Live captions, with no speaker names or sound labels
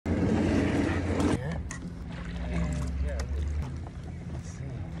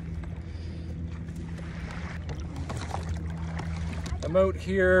I'm out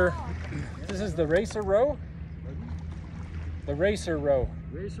here. This is the Racer Row? The Racer Row.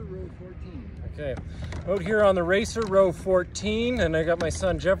 Racer Row 14. Okay. Out here on the Racer Row 14, and I got my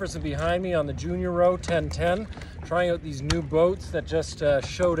son Jefferson behind me on the Junior Row 1010, trying out these new boats that just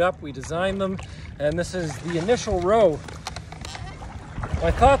showed up. We designed them, and this is the initial row.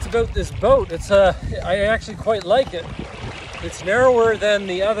 My thoughts about this boat, I actually quite like it. It's narrower than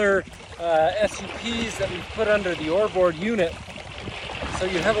the other SUPs that we've put under the Oar Board unit. So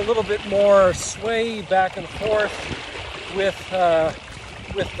you have a little bit more sway back and forth with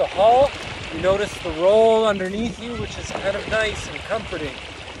the hull. You notice the roll underneath you, which is kind of nice and comforting.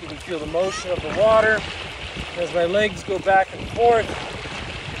 You can feel the motion of the water as my legs go back and forth.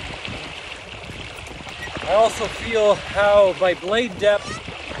 I also feel how my blade depth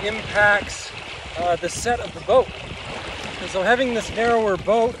impacts the set of the boat. And so having this narrower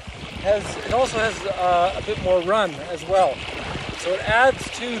boat, it also has a bit more run as well. So it adds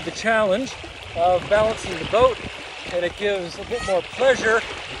to the challenge of balancing the boat, and it gives a bit more pleasure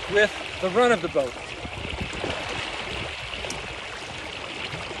with the run of the boat.